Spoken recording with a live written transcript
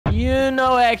You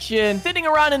know, Action. Sitting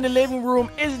around in the living room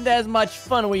isn't as much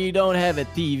fun when you don't have a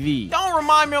TV. Don't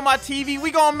remind me of my TV. We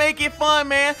gonna make it fun,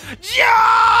 man. Yeah!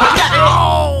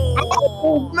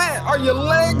 Oh, man. Are your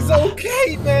legs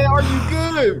okay, man? Are you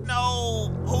good?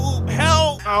 No. Poop.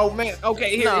 Help. Oh, man.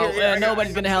 Okay, here.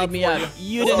 Nobody's gonna help me out.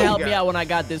 You didn't help me out when I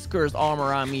got this cursed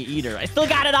armor on me either. I still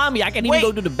got it on me. I can't even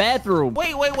go to the bathroom.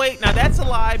 Wait. Now, that's a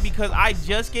lie because I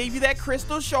just gave you that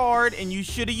crystal shard, and you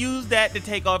should have used that to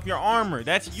take off your armor.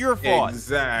 That's your fault.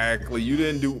 Exactly. You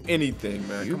didn't do anything,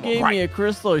 man. You gave me a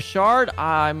crystal shard.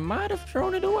 I might have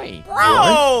thrown it away. Bro!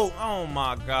 Oh,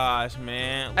 my gosh,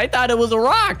 man. I thought it was a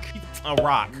rock. A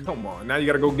rock. Come on. Now you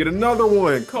got to go get another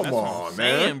one. Come on,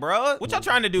 man. Bro. What y'all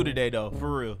trying to do today, though?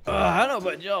 For real. I don't know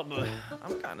about y'all, but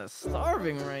I'm kind of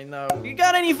starving right now. You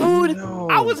got any food? No.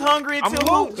 I was hungry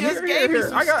until Luke just gave me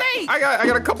some steak. I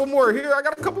got a couple more here. I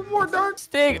got a couple more, dog.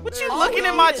 Steak. What you looking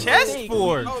in my chest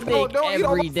for? Steak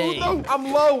every day.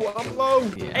 I'm low.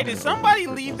 Yeah. Hey, did somebody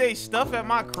leave their stuff at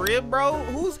my crib, bro?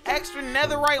 Whose extra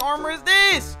netherite armor is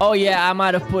this? Oh, yeah, I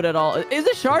might have put it all. Is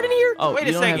it shard in here? Oh, wait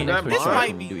a second. This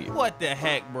might be. Do you? What the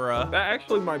heck, bro? That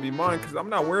actually might be mine because I'm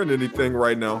not wearing anything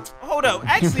right now. Hold up.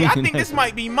 Actually, I think this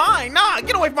might be mine. Nah,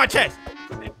 get away from my chest.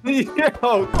 Yo,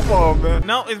 come on, man.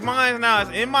 No, it's mine now.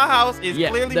 It's in my house. It's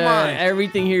clearly mine.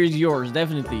 Everything here is yours,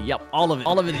 definitely. Yep, all of it.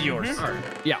 All of it is yours.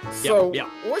 Yeah. So,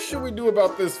 what should we do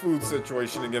about this food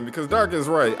situation again? Because Dark is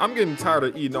right. I'm getting tired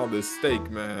of eating all this steak,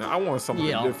 man. I want something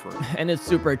different. And it's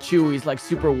super chewy. It's like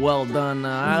super well done.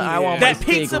 I want that my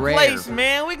pizza steak place, rare.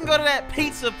 man. We can go to that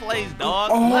pizza place, dog.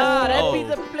 Nah, that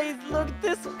pizza place looks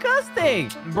disgusting.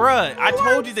 Bruh, I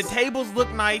told you the tables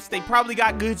look nice. They probably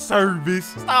got good service.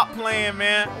 Stop playing,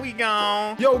 man. We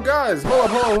gone. Yo, guys,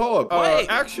 hold up. Wait.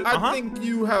 Actually, I think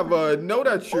you have a note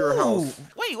at your house.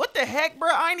 Wait, what the heck, bro?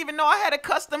 I didn't even know I had a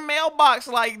custom mailbox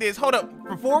like this. Hold up.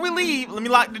 Before we leave, let me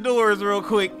lock the doors real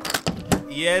quick.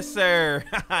 Yes, sir.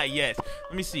 Yes.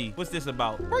 Let me see. What's this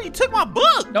about? Bro, you took my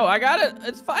book. No, I got it.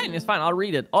 It's fine. It's fine. I'll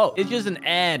read it. Oh, it's just an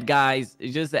ad, guys.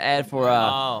 It's just an ad for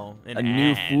a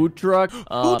new food truck.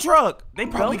 Food truck. They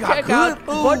probably got check good out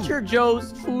food. Butcher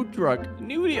Joe's food truck,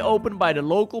 newly opened by the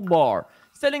local bar,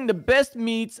 selling the best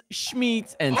meats,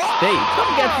 schmeats, and steak.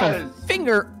 Come get some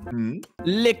finger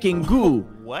licking goo.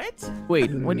 What?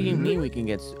 Wait, what do you mean we can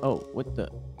get? Oh, what the?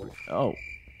 Oh.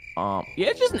 Yeah,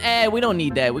 it's just an ad. We don't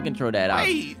need that. We can throw that out.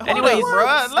 Wait, anyways,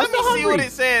 bro, let me see what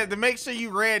it said to make sure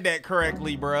you read that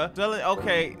correctly, bro.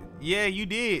 Okay. Yeah, you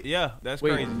did. Yeah, that's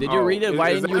crazy. Did you read it?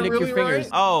 Why didn't you lick your fingers?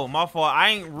 Oh, my fault. I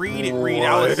ain't read it.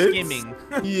 I was skimming.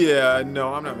 Yeah,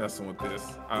 no, I'm not messing with this.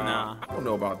 Nah. I don't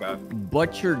know about that.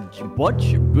 But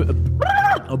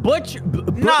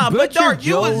Dark,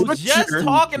 you was just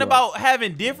talking about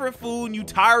having different food and you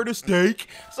tired of steak,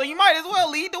 so you might as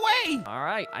well lead the way. All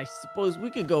right, I suppose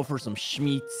we could go for some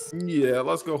schmeats. Yeah,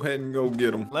 let's go ahead and go get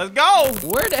them. Let's go.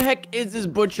 Where the heck is this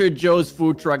Butcher Joe's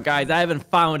food truck, guys? I haven't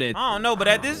found it. I don't know, but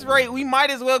at this rate, we might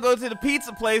as well go to the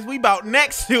pizza place. We about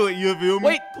next to it, you feel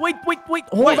me? Wait.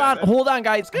 Hold on,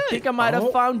 guys. I think I might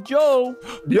have found Joe.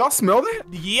 Do y'all smell that?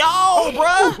 Yo,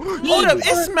 bro. Hold up.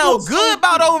 It smells good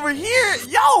about over here.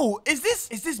 Yo, is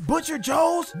this Butcher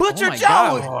Joe's? Butcher Joe.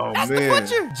 God. That's man. the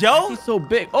Butcher. Joe? He's so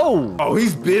big. Oh,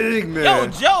 he's big, man. Yo,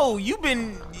 Joe, you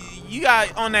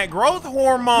got on that growth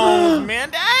hormones,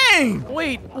 man. Dang.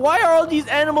 Wait, why are all these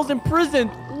animals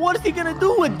imprisoned? What is he gonna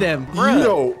do with them?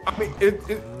 Yo, I mean,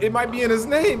 it might be in his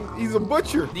name. He's a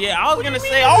butcher. Yeah, I was gonna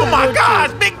say, oh my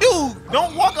gosh, big dude,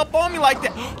 don't walk up on me like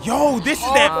that. Yo, this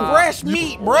is that fresh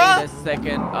meat, bruh. Wait a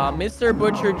second, Mr.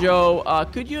 Butcher Joe,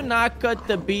 could you not cut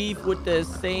the beef with the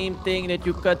same thing that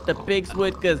you cut the pigs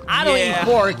with? Cause I don't eat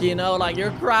pork, you know, like you're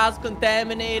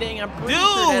cross-contaminating. I'm pretty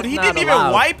sure that's he not didn't even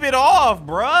allowed. wipe it off,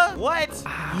 bruh. What?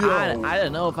 I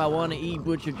don't know if I want to eat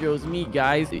Butcher Joe's meat,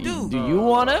 guys. Dude, do you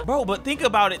wanna? Bro, but think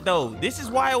about it though. This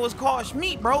is why it was called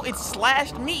schmeat, bro. It's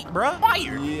slashed meat, bro.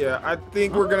 Fire. Yeah, I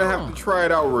think we're gonna have to try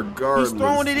it out regardless. He's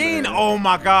throwing it in. Oh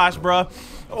my gosh, bro.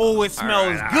 Oh, it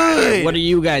smells good. What are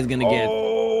you guys gonna get?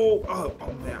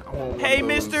 Man. Hey,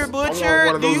 Mr.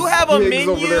 Butcher, do you have a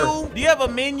menu? Do you have a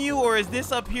menu, or is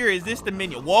this up here? Is this the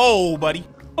menu? Whoa, buddy.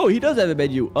 Oh, he does have a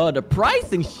menu. The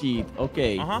pricing sheet.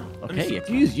 Okay. Okay,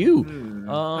 excuse you.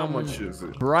 How much is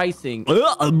it? Pricing.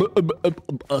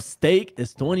 A steak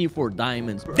is 24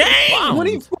 diamonds. Dang!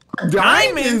 24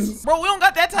 diamonds? Bro, we don't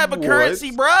got that type of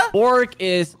currency, bruh. Pork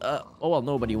is Oh, well,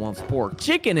 nobody wants pork.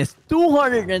 Chicken is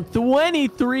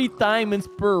 223 diamonds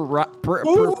per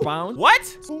pound.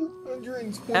 What?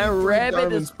 223 And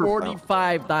rabbit is diamonds per pound.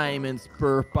 45 diamonds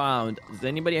per pound. Does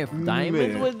anybody have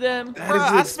diamonds with them? Bro,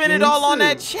 I spent it all on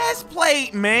that chest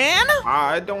plate, man.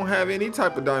 I don't have any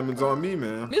type of diamonds on me,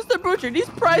 man. Mr. Butcher, these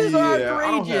prices are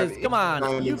outrageous. Come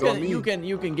on, you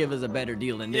diamonds can give us a better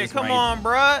deal than this, come right? on,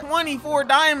 bruh. 24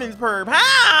 diamonds per pound.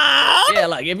 Yeah,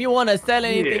 like if you want to sell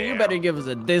anything, you better give us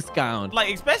a discount.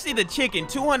 Like especially the chicken,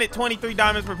 223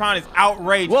 diamonds per pound is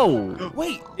outrageous. Whoa.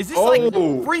 Wait, is this like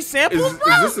free samples,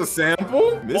 bro? Is this a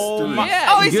sample? Oh my. Yeah,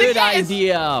 Oh, he good said yes.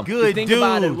 idea. Good Think dude.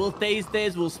 about it. We'll taste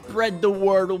this. We'll spread the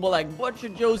word. We'll be like, Butcher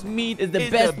Joe's meat is the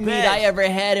It's best the meat best. I ever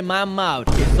had in my mouth.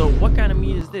 Okay, so what kind of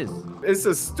meat is this? It's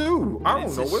a stew. I don't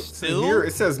It's know a what's stew? in here.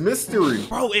 It says mystery.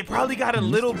 Bro, it probably got a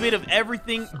little bit of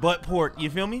everything but pork. You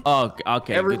feel me? Oh,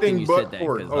 okay. Everything good thing you but said that,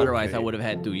 pork. because otherwise I Okay. would have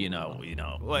had to, you know.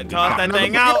 What? Toss that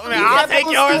thing out, man. I'll take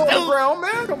yours too. Brown,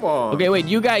 man. Come on. Okay, wait.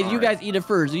 You guys eat it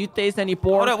first. Do you taste any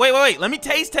pork? Hold up, wait. Let me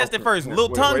taste test it first. Little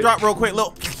tongue wait. drop real quick.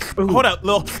 Hold up,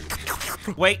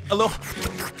 wait, a little.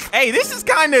 Hey, this is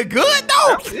kind of good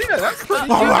though. Yeah, that's pretty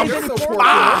good. All right. There's no pork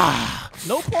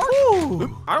No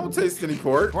pork? I don't taste any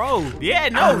pork. Bro, yeah,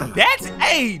 no,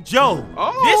 hey, Joe,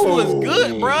 this was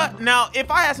good, bruh. Now,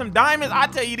 if I had some diamonds,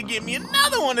 I'd tell you to get me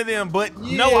another one of them, but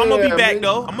no, I'm gonna be back,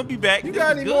 though. I'm gonna be back. You This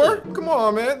got is any good. more? Come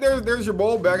on, man. There's your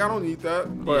bowl back. I don't need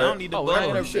that. But I don't need the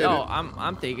bowl.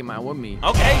 I'm taking mine with me.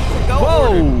 Okay,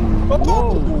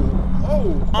 go.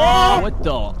 What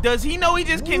the? Does he know he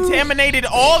just contaminated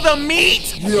all the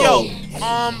meat? Yo,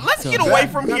 let's get away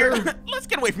from here. Let's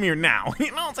get away from here now.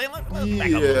 You know what I'm saying? Let's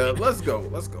back up. Yeah, let's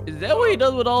go. Is that what he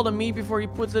does with all the meat before he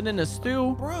puts it in a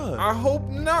stew? Bruh. I hope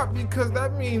not, because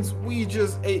that means we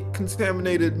just ate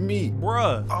contaminated meat.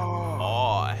 Bruh.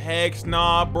 Oh, heck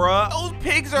nah, bruh. Those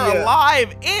pigs are Yeah.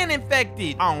 alive and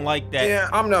infected. I don't like that. Yeah,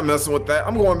 I'm not messing with that.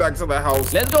 I'm going back to the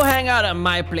house. Let's go hang out at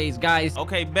my place, guys.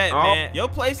 Okay, bet, man. Your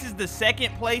place is the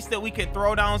second place that we could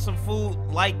throw down some food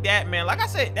like that, man. Like I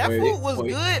said, that food was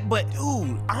good, but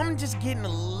dude, I'm just getting a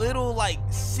little like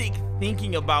sick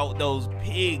thinking about those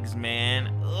pigs, man.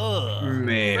 Ugh.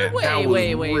 Man,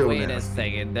 Wait a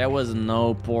second. There was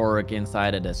no pork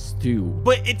inside of the stew.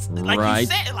 But it's like Right.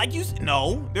 you said,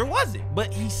 no, there wasn't.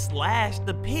 But he slashed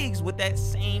the pigs with that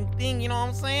same thing, you know what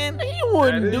I'm saying? He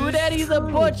wouldn't That do is that. He's a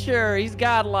true. butcher. He's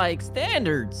got like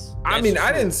standards. I That's mean, I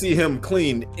true. didn't see him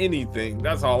clean anything.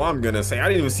 That's all I'm gonna say. I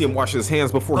didn't even see him wash his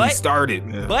hands before he But- started,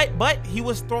 man. But he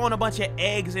was throwing a bunch of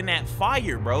eggs in that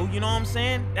fire, bro. You know what I'm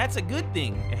saying? That's a good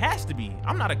thing. It has to be.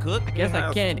 I'm not a cook. I guess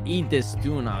I can't eat this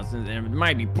stew now since there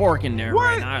might be pork in there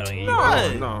right now.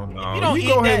 No. No. You don't You eat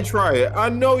go ahead that- and try it. I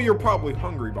know you're probably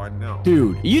hungry by now.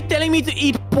 Dude, you telling me to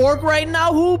eat pork right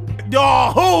now, Hoop?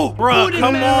 Oh, who? Bro, Who did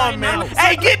come that on, right man. now?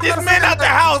 Hey, get this man out the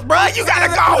house, bro. You gotta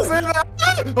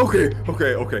go. Okay.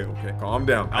 Calm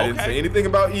down. I didn't Okay. say anything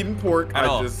about eating pork. At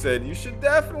all. I just said you should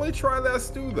definitely try that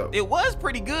stew, though. It was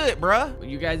pretty good, bro.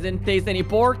 You guys didn't taste any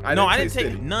pork? I didn't taste take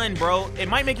any. none, bro. It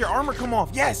might make your armor come off.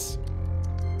 Yes.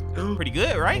 Pretty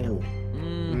good, right?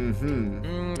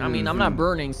 I mean, I'm not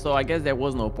burning, so I guess there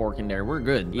was no pork in there. We're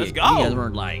good. Let's go. You guys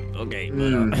weren't like, okay.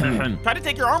 But, Try to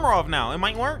take your armor off now. It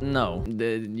might work. no,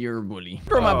 you're a bully.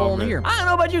 Throw my bowl in man. here. I don't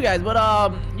know about you guys,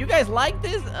 but you guys like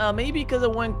this? Maybe because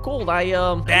it went cold. That's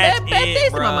bad taste it,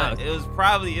 in my bro. mouth. It was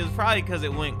probably because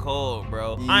it went cold,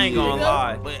 bro. I ain't gonna Yeah.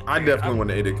 lie, but I definitely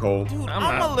wouldn't have ate it cold. dude,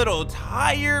 I'm a little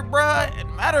tired, bro.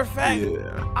 Matter of fact,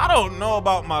 Yeah. I don't know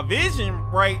about my vision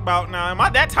right about now. Am I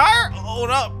that tired? Hold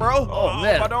up, bro. Oh,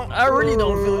 man. I don't. I really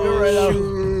don't feel good right now.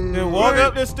 Then walk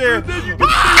up the stairs.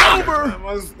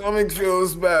 My stomach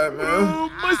feels bad, man.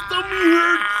 My stomach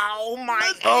hurts. Oh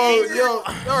my. Oh, yo,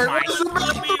 Dark, where's your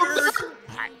bathroom?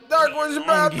 Dark, where's your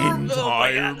bathroom?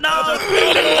 Tired.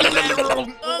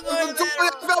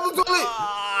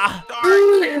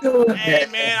 Hey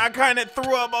man, I kind of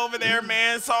threw up over there,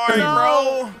 man. Sorry,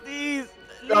 bro. Please,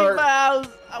 leave Dark. my house.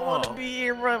 I want to be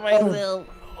here by myself.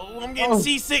 Oh, I'm getting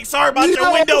seasick. Sorry about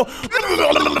your window. Is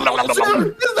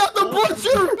that the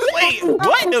butcher? Wait,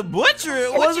 what? The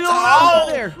butcher? What What's you going on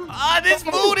talking? there? This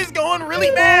food is going really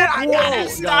bad. I gotta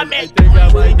stop I it. think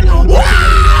I might be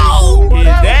Wow! Is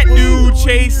that dude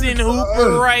chasing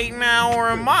Hooper right now, or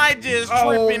am I just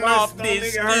tripping my off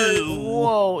this stomach hurts. stew?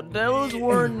 Whoa, those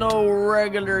were no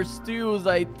regular stews.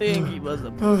 I think he must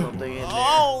have put something in there.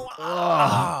 Oh,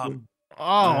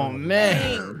 Oh,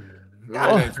 man.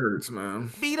 That hurts,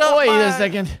 man. beat up. Wait by- a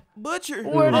second. Butcher.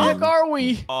 Where the heck are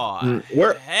we? Oh,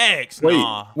 Where? heck Wait,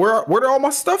 nah. where did all my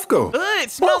stuff go?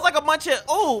 It smells like a bunch of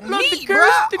meat, the bro.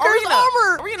 cursed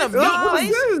armor. Are we in a meat What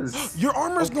place? is this? Your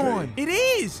armor's gone. It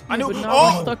is. I know. But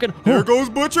now we're stuck in. There goes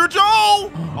Butcher Joe.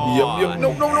 Yep.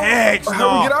 No. Heck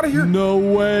How do we get out of here? No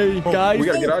way, guys. We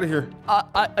gotta get out of here.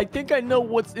 I think I know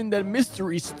what's in that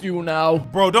mystery stew now.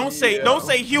 Bro, don't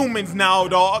say humans now,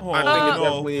 dog. I think it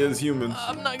definitely is humans.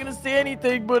 I'm not gonna say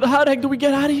anything, but how the heck do we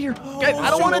get out of here? Guys, I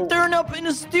don't want to turn up in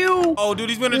a stew. Oh, dude,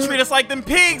 he's gonna treat us like them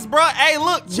pigs, bruh. Hey,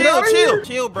 look,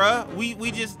 chill, bruh.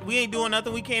 We ain't doing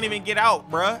nothing. We can't even get out,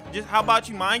 bruh. Just how about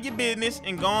you mind your business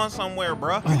and go on somewhere,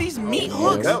 bruh? Look at these meat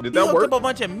hooks. Did He that hooked work? up a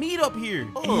bunch of meat up here.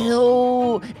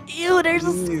 Ew, there's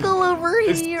a skull over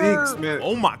It here. stinks, man.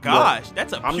 Oh my gosh,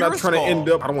 that's a pure I'm not trying to skull. end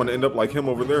up. I don't want to end up like him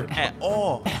over there. At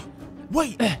all.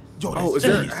 Wait. Yo, Oh, is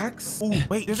there an axe? Ooh,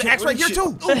 wait, there's an axe right here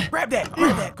too. Ooh, grab that.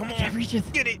 Come on. Can't reach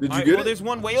it. Get it. Did you All right, get well, it? there's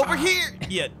one way over here.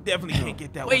 Yeah, definitely can't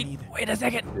get that one either. Wait a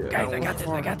second. Yeah, Guys, I got this.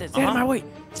 I got this. Uh-huh. Stay out of my way.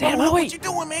 Stay out of my way. What you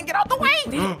doing, man? Get out the way.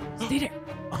 Stay there.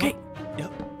 Okay.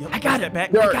 Yep. I got Step it. back.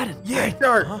 I got it. Yeah.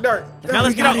 Dark. Now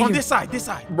let's get out outta on here. this side. This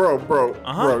side. Bro.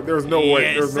 There's no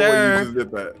way. Yes, There's no way sir. you just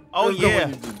did that. Oh There's no way yeah.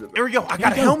 you just did that. There we go. I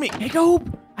got a helmet. Hey, go.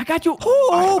 I got you.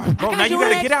 Bro, now you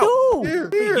gotta get out. Here.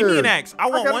 Hey, give me an axe. I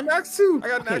want got one. an axe too. I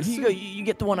got an Okay, axe you, too. you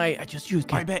get the one I just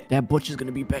used. I bet. That butcher's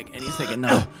gonna be back any second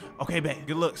now. Okay, bet.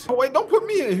 Good looks. Oh wait, don't put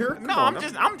me in here. Come No, on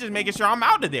I'm just making sure I'm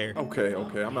out of there. Okay,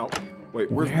 I'm out.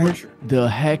 Wait, where's Where Butcher? the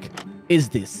heck is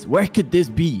this? Where could this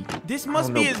be? This must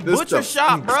don't be know, his but this butcher stuff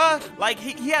shop, stinks. bruh. Like,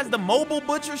 he has the mobile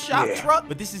butcher shop truck,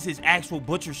 but this is his actual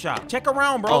butcher shop. Check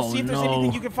around, bro. Oh, See if there's no.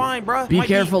 anything you can find, bruh. Be Might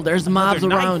careful. There's mobs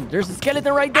another knife. around. There's a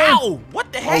skeleton right there. Ow!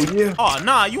 What the heck? Oh, yeah. Oh,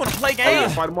 nah. You want to play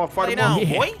games? Fight him off, Lay fight him down, off.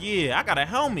 Yeah. boy. Yeah, I got a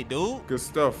helmet, dude. Good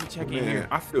stuff. check in Man, here.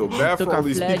 I feel bad Took for all our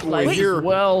these people in flashlights here. as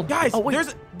well. Guys, Oh,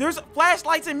 wait. there's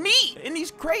flashlights and meat in these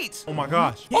crates. Oh my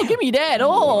gosh. Oh, give me that.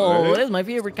 Oh, What? that's my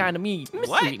favorite kind of meat.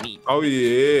 Mystery meat. Oh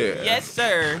yeah. Yes,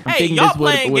 sir. I'm Hey, thinking y'all this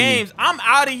would- playing would- games. I'm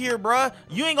out of here, bruh.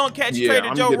 You ain't gonna catch Yeah, Trader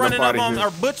I'm Joe getting running up up outta on, here.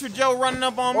 or Butcher Joe running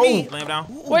up on Oh. me. Lay him down.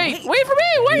 Ooh, Wait for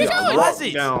me. Where you Yeah, going?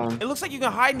 Closets. down. It looks like you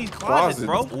can hide in these closets,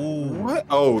 bro. Ooh. What?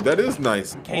 Oh, that is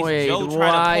nice. In case Wait, Joe try to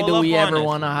why pull do up we on ever us.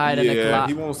 want to hide in a Yeah, closet?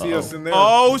 he won't see us in there.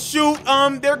 Oh shoot!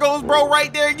 There goes bro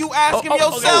right there. You ask him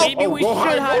yourself. Maybe we go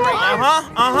should hide, hide go right hide.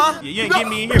 now. Yeah, you ain't get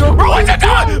me in here. Bro, what you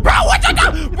doing? Bro, what you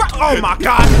doing? Bro, oh my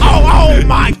god. Oh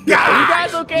my You god.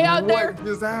 guys okay out there? What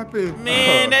just happened?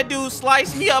 Man, that dude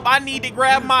sliced me up. I need to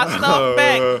grab my stuff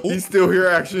back. He's still here,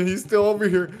 action. He's still over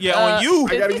here. Yeah, on you.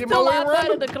 I gotta Is he get my still way outside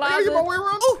around. of the I gotta get my closet? way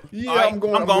around. Yeah, All right, I'm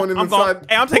going I'm inside.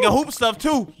 Hey, I'm taking hoop stuff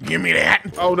too. Give me that.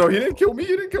 Oh no, he didn't kill me.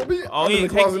 He didn't kill me. Oh, I'm he in the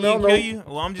didn't take closet you, now. didn't No. kill you?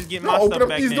 Well, I'm just getting No, my open stuff up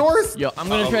back these then. doors. Yo, I'm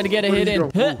gonna try to get a hit in.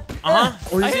 Where'd he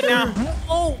go? Sit he's down.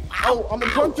 Oh, Oh, I'm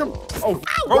gonna punch him. Oh,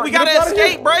 Bro, we get gotta up outta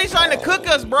escape, here. bro. He's trying to cook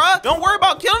us, bro. Don't worry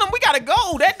about killing him. We gotta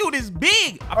go. That dude is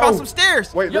big. I found Oh. some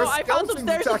stairs. Wait, yo, there's I found some skeletons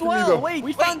stairs as attacking me, well. though. Wait,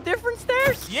 we found different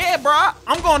stairs? Yeah, bro.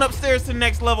 I'm going upstairs to the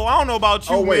next level. I don't know about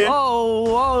you, Oh, wait. man.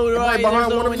 Oh, right.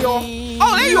 behind there's one of so y'all. many-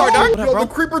 Oh, there you are, Dark. Yo, the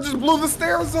creeper just blew the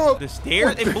stairs up. The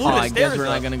stairs? It blew Oh, the I guess stairs we're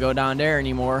up. not gonna go down there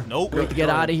anymore. Nope. We have to get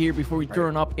out of here before we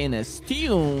turn up in a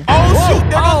stew. Oh, shoot.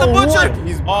 There goes the Oh, butcher.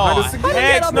 He's Oh, behind us again.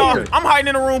 heck up no. here? I'm hiding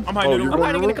in a room. I'm hiding in a you're room. I'm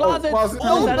hiding in the going closet.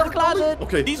 Oh, Inside of the closet.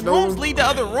 Okay. These no, rooms lead to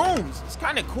other rooms. It's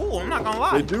kind of cool. I'm not gonna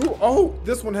They lie. do? Oh,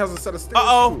 this one has a set of stairs.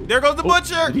 Uh-oh. too. There goes the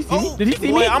butcher. did he see me? Oh, Did he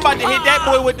see boy, me? I'm about to hit that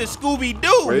boy with the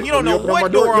Scooby-Doo. Wait, You don't know let me open up my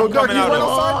what door Yo, I'm Dark, coming he's out right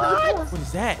of. outside. What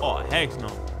is that? Oh, heck no.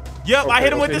 Yep, I Okay,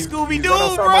 hit him with okay, the he's Scooby-Doo, right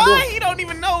outside my door. bro. He don't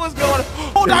even know what's going on.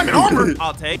 Oh, diamond armor.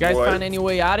 I'll take You it. guys What? find any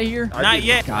way out of here? Not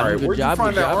yet. Got All him. right, Good where'd you job,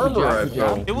 find good that job, armor good job, at, good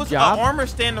job. though? It was Good an job. armor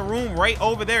standing room right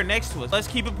over there next to us. Let's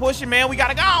keep it pushing, man. We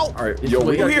gotta go. All right, This yo, way.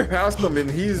 we gotta Here. get past him, and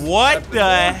he's What at the door.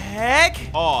 heck?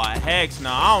 Oh, heck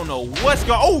no. I don't know what's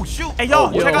going on. Oh, shoot. Hey,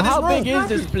 yo, Yo, check out this how room. big is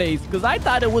this place? Because I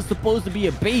thought it was supposed to be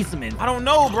a basement. I don't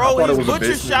know, I bro. thought it His was a butcher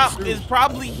basement, shop too. is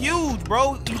probably huge,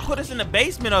 bro. You put us in the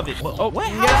basement of it. Oh, What?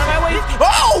 get out of my way.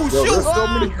 Oh, Yo, shoot. there's so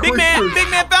many Big man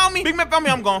creepers. found me. Big man found me.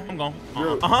 I'm gone.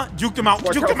 Juked him out.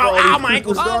 Watch Juked out him for out. all Ow, these my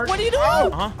ankles. creepers, Oh, what are you doing?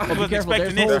 I Be wasn't careful,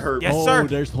 expecting there's this. holes. Yes, Oh, sir.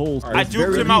 there's holes. All right, I there's juked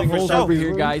very him out big for holes sure. over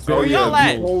Here, guys. Oh, Where yeah, y'all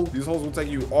at? these holes will take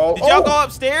you all. Did y'all go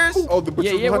upstairs? Oh, the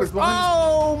butcher's Yeah, behind us, behind us.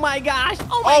 Oh my gosh.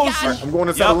 Oh my Oh, gosh. shit. I'm going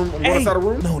inside a room. I'm going inside a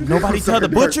room. No, nobody tell the Sorry,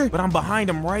 butcher, but I'm behind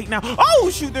him right now. Oh,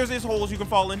 shoot, there's these holes you can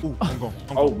fall in. Ooh, I'm going.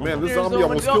 Oh man, this There's zombie so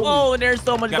almost much killed me. oh, there's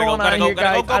so much Gotta go, going on gotta go, here,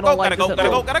 guys. gotta I go, don't like gotta go, this gotta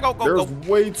at go, all. gotta go, go, There's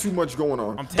go. way too much going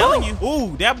on. I'm telling you.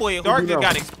 Ooh, that boy Dark now?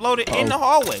 got exploded in the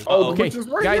hallway. Oh, Okay, Which is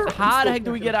right guys, here. how the heck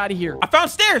do we get out of here? I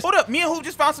found stairs. Hold up, me and Hoop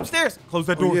just found some stairs. Close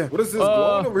that Oh, door. yeah. What is this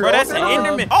glowing over here? Bro, that's an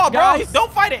outside? Enderman. Oh, bro, guys.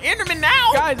 don't fight an Enderman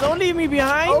now. Guys, oh don't leave me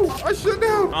behind. Oh, I shouldn't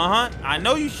have. I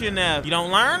know you shouldn't have. You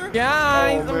don't learn?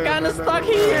 Guys, Oh, I'm man, kind of no, stuck no,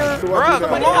 no. here. Bro, come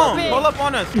Somebody on. help me. Pull up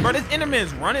on us. Bro, this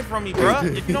Enderman's running from me, bro.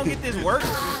 If you don't get this work.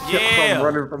 I'm Yeah.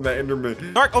 running from that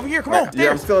Enderman. Dark, over here. Come on.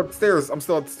 Yeah, I'm Stairs. still upstairs. I'm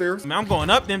still upstairs. Man, I'm going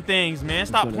up them things, man.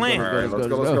 Stop playing. All right, let's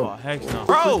go. Oh, heck no.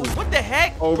 Bro, what the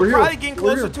heck? Over We're here. probably getting Over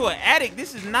closer here. to an attic.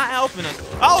 This is not helping us.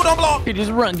 Oh, don't blow. Okay,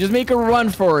 just run. Just make a run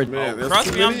for it. Man, there's Trust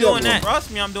too me, I'm many of doing them. that.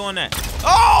 Trust me, I'm doing that.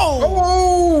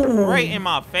 Oh! Oh! Right in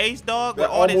my face, dog. With That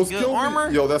all this almost good killed armor.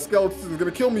 me. Yo, that skeleton is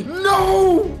gonna kill me.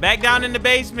 No! Back down in the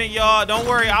basement, y'all. Don't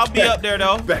worry, I'll be up there,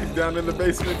 though. Back down in the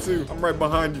basement too. I'm right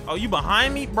behind you. Oh, you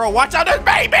behind me? Bro, watch out, there's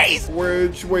babies!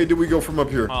 Which way do we go from up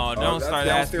here? Oh, don't that's start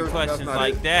asking downstairs. That's questions not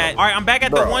like it. that. All right, I'm back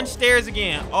at the Bro. one stairs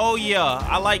again. Oh, yeah.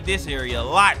 I like this area a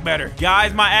lot better.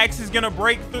 Guys, my axe is going to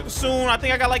break soon. I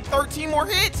think I got like 13 more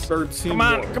hits. 13 Come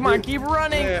on, more. come on, keep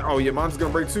running. Man, oh yeah, mine's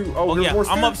gonna break too. Oh, Oh, there's yeah. more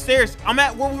I'm stairs? upstairs. I'm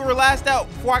at where we were last out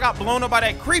before I got blown up by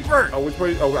that creeper. Oh, which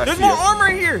way? Oh, I There's see more it. armor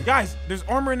in here. Guys, there's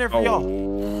armor in there for y'all.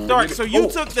 Oh, Dark, so you oh,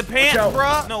 took the watch pants, out.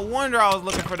 bruh. No wonder I was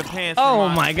looking for the pants. Oh for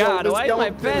mine. my God, this why is my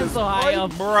skeleton pen is so high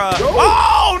up? Bruh. Yo.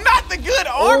 Oh, not the good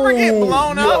armor get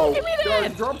blown up. Give me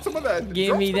that. Drop some of that. Give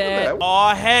Drop me some of that. Oh,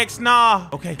 heck nah.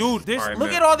 Okay, dude, All right, look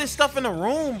man. at all this stuff in the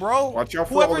room, bro. Watch out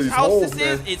for all Whoever's these house holes, this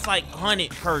is, man. it's like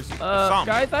hunted person or something.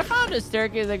 Guys, I found a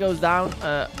staircase that goes down.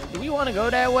 Do we want to go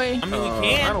that way? I mean, we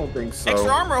can. I don't think so.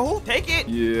 Extra armor, who? Take it.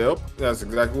 Yep, that's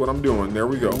exactly what I'm doing. There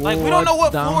we go. Like, we don't know what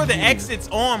What's down floor the here? exit's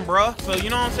on, bruh. So, you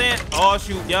know what I'm saying? Oh,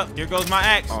 shoot. Yep, here goes my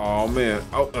axe. Oh man.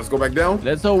 Oh, let's go back down.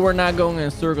 Let's hope we're not going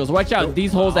in circles. Watch out,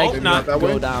 these holes Oh, actually not that go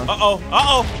way. down. Uh-oh,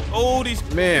 uh-oh. Oh, these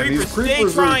Man, creepers, these stay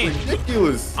creepers are trying.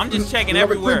 ridiculous. I'm just checking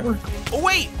Another everywhere. creeper. Oh,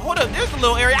 wait. Hold up. There's a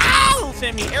little area. Ow!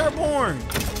 Sent me airborne.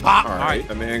 Pop. All right,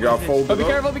 the man got folded Oh, be up.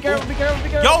 careful, be careful, be careful, be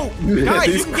careful. Yo, Man, guys,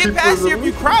 you these can get creepers past are here if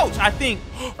you loose. crouch, I think.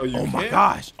 Oh, you my can?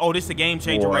 gosh. Oh, this is a game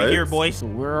changer right What? here, boys. So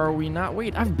where are we not?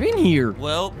 Wait, I've been here.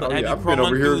 Well, but Oh, have yeah, you I've been crawled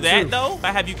over here, through that, too. though?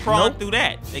 I have you crawling Nope. through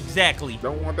that. Exactly.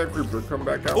 Don't want that creeper to come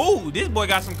back out. Ooh, this boy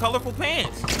got some colorful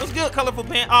pants. What's good, colorful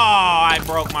pants? Oh, I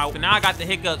broke my... Now I got the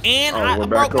hiccups. And I we're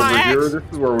broke back my over here. axe. This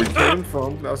is where we came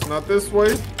from. That's not this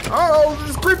way. Oh,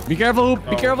 this creeper. Be careful, Hoop.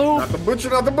 Be careful, Not Hoop. the butcher,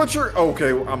 not the butcher.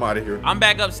 Okay, well, I'm out of here. I'm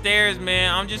back upstairs,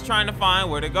 man. I'm just trying to find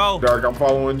where to go. Dark, I'm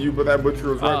following you, but that butcher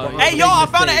was right Oh, behind Hey, me. y'all, I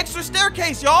Big found an mistake. extra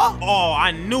staircase, y'all. Oh,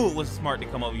 I knew it was smart to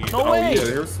come over here. No Oh, way. yeah,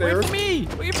 there's Wait stairs. for me.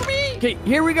 Wait for me. Okay,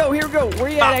 here we go. Here we go. Where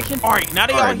you at, Action? All right, now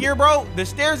that y'all Alright. here, bro, the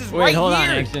stairs is Wait, right hold on,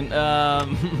 here. Action.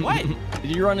 What?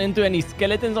 Did you run into any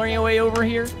skeletons on your way over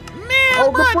here? Man, Oh,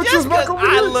 the bro, butcher's just back because over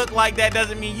I here. look like that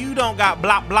doesn't mean you don't got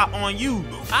blop blop on you.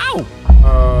 Ow!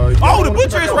 Oh, the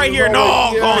butcher is right here.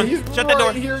 No, go on. he's Shut that door.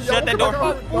 right here. Shut that door.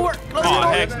 Oh,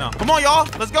 heck no. Come on, y'all.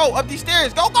 Let's go up these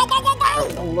stairs. Go, go, go, go,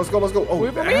 go. Oh, let's go, let's go. Oh,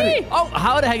 Wait for the attic. me. Oh,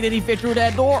 how the heck did he fit through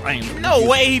that door? No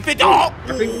way he fit. Oh,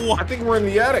 I think we're in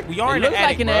the attic. we are It in the looks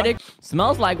attic, like an bro. attic.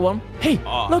 Smells like one. Hey,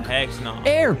 Oh, look. heck no.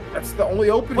 Air. That's the only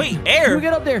opening. Wait, Can air. we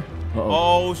get up there?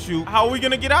 Oh, shoot. How are we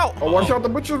going to get out? Oh, watch out, the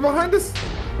butcher's behind us.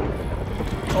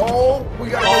 Oh, we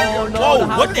gotta go. Oh, we gotta no. go. Whoa, the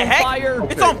house what is the on heck? fire.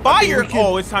 It's Okay, on I fire. think we can-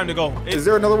 Oh, it's time to go. Is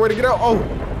there another way to get out? Oh,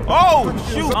 Oh,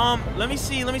 shoot. Let me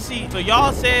see. So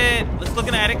y'all said, let's look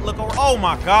in the attic. Look over. Oh,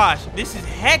 my gosh. This is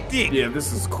hectic. yeah,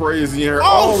 this is crazy in here.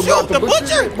 Oh, shoot, not the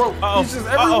butcher. Bro, Uh-oh. he's just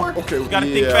everywhere. Okay, We gotta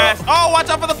yeah. think fast. Oh, watch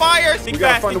out for the fire. Think We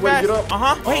gotta fast, find a think way fast. to get up.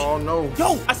 Uh-huh. Wait. Oh, no.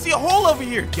 Yo, I see a hole over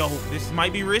here. Yo, this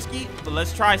might be risky, but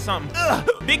let's try something.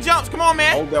 Big jumps. Come on,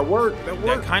 man. Oh, that worked. That That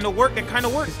worked. kind of worked. That kind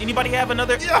of works. Anybody have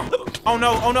another? Oh,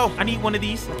 no. Oh, no. I need one of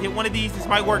these. Get one of these. This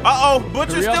might work. Uh-oh.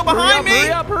 Butcher's Hurry still up, behind me. Hurry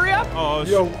up, hurry up. Oh,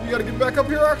 Yo, we gotta get back up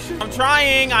here, Action. I'm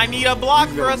trying. I need a block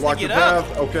He's for gonna us to block get the up.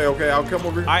 path. Okay, I'll come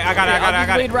over here. I got it. I'll just I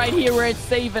got wait it. right here where it's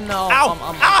safe and Ow!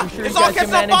 I'm sure It's you all guys can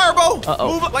catching on manage. fire, bro.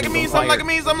 Uh-oh. Move it like it It's means on something, like fire. it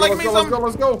means something, like it means Let's go, something.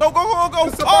 let's go. Go, go, go, go.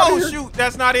 Get us up outta Oh, here. shoot.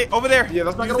 That's not it. Over there. Yeah,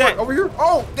 that's not Use gonna that. work. Over here.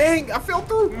 Oh, dang, I fell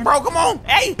through. Bro, come on.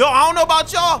 Hey, yo, I don't know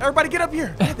about y'all. Everybody get up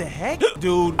here. What the heck?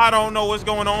 Dude, I don't know what's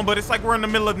going on, but it's like we're in the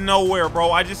middle of nowhere,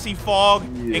 bro. I just see fog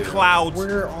and clouds.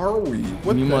 Where are we?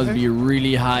 What You the must heck? be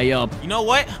really high up. You know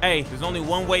what? Hey, there's only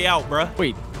one way out, bruh.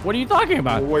 Wait, what are you talking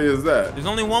about? What way is that? There's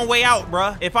only one way out,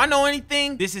 bruh. If I know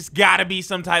anything, this has gotta be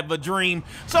some type of dream.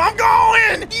 So I'm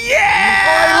going! Yeah!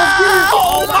 All right, let's get it.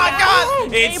 Oh my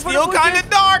god! Aim It's for still the bushes. kind of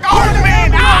dark. Oh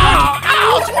man! Ow!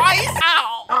 Ow! Twice! Ow!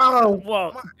 Oh,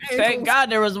 Whoa. my Thank ankles. God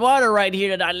there was water right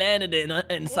here that I landed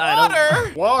inside of.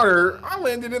 Water! Water? I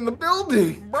landed in the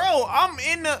building. Bro, I'm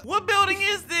in the... What building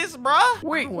is this, bruh?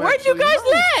 Wait, Oh, where'd you actually, guys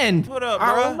no. land? What up, I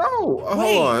bruh? don't know. Wait.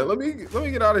 Hold on. Let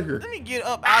me get out of here. Let me get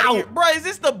up out of here. Bruh, is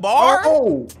this the bar?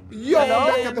 Oh, yo, I'm Hello?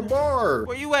 back at the bar.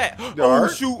 Where you at? Oh,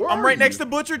 Dark, shoot. where I'm are right you? next to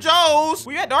Butcher Joe's.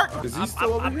 Where you at, Dark? Is he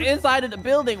still over I'm here? inside of the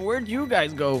building. Where'd you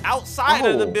guys go? Outside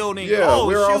of the Oh, building. yeah, oh,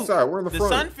 we're shoot. outside. We're in the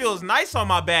front. sun feels nice on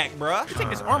my back, bruh. Take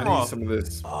this armor turn I need off. some of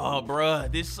this. Oh,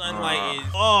 bruh, this sunlight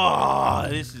is. Oh,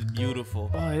 this is beautiful.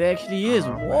 Oh, it actually is.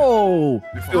 Whoa.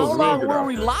 It How feels long good were out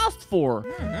we here. lost for?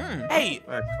 Hey,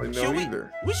 Actually, no should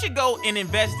either. we should go and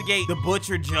investigate the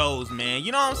Butcher Joes, man.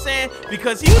 You know what I'm saying?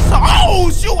 Because he was so. Oh,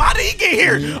 shoot, how did he get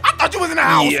here? I thought you was in the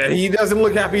house. Yeah, he doesn't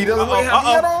look happy. He doesn't look happy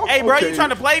at all. Hey, bro, Okay. you trying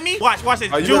to play me? Watch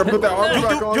this. You Juke. better put that armor Juke,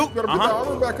 back Juke, on. Juke. You better put that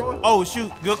armor back on. Oh,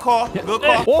 shoot. Good call. Good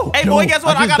call. Oh, Hey, yo, boy, guess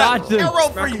what? I I just got dodged an him. arrow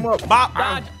for Smack him you. up. Bop.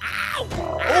 Dodge.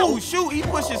 Oh, shoot. He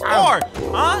pushes far.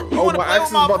 Huh? You want to my play axe with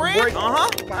is my about to friend? break. You My want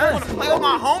axe to is play with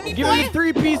my homie, Give me boy? the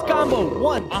three-piece combo.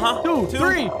 One, Two.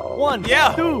 3. 1,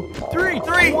 Yeah. 2, 3,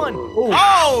 3. 1.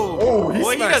 Oh, he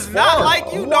boy, he smacks does not far.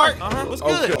 like you, Dark. What's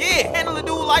good? Okay. Yeah, handle a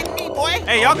dude like me, boy.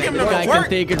 Hey, y'all give him This guy the can work.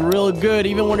 take it real good,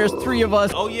 even when there's 3 of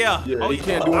us. Oh, yeah. Yeah, Oh, he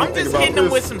can't do I'm anything just about hitting him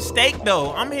this. with some steak,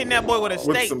 though. I'm hitting that boy with a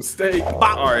With steak. some steak.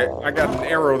 Bop. All right, I got an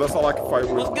arrow. That's all I can fight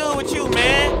with. What's good with you,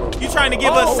 man? You trying to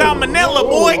give us Oh, salmonella,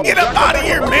 boy? Get up out of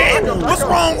here, man. What's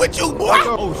wrong with you, boy? Back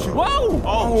up. Oh, shoot. Whoa!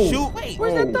 Oh, shoot. Wait.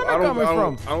 Where's that thunder coming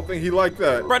from? I don't think he liked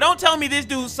that. Bro, don't tell me this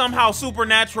dude's somehow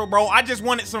supernatural, bro. I just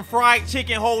wanted some fried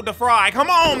chicken hold to fry. Come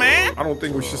on, man. I don't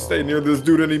think we should stay near this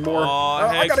dude anymore. Oh,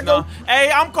 I heck gotta no. go.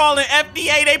 Hey, I'm calling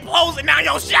FDA. They closing down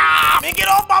your shop. Man, get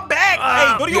off my back.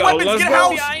 Hey, go to your yo, weapons. let's Get a go.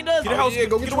 house. Behind us. Get a house. Yeah,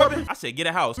 go get a your weapon. weapon. I said get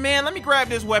a house. Man, let me grab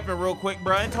this weapon real quick,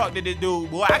 bro, and talk to this dude.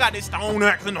 Boy, I got this stone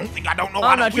axe and don't think I don't know how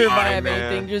I'm to not sure if I wield it. have man.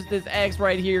 anything, just this axe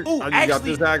right here. Ooh, I just got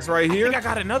actually, this axe right I here. think I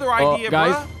got another idea,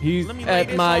 Guys, bro. he's Let me lay at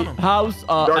this my on him. house.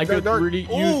 I could Dark. really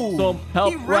Ooh, use some help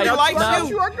he really right likes now.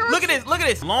 you. I got Look you. at this. Look at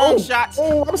this. Long shots.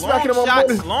 Oh, I'm smacking him long on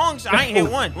shots. both. Long shots. I ain't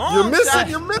hit one. Long You're missing. shots.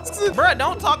 You're missing. Bruh,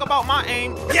 don't talk about my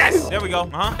aim. Yes. There we go.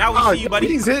 Now we see you, buddy.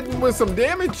 He's hitting with some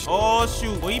damage. Oh,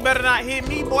 shoot. Well, he better not hit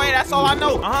me, boy. That's all I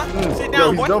know. Sit Yo, down,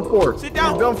 he's boy. done for. Sit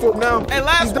down. He's done for now. Hey,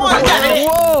 last He's done one. for.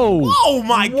 Whoa! Oh,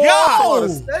 my Whoa, God. the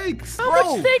steaks. How Bro.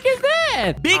 much steak is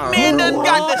that? Big I man don't done know.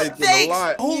 got the Taking a steaks.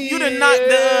 lot. Oh, you done knocked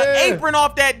the Yeah. apron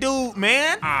off that dude,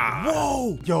 man.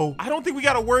 Whoa. Yo, I don't think we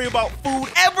got to worry about food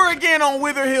ever again on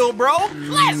Wither Hill, bro.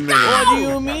 Let's go. What do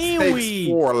you mean Steaks we?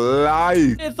 for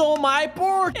life. It's all my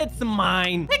pork. It's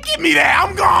mine. Give me that.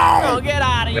 I'm gone. Oh, get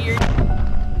out of here.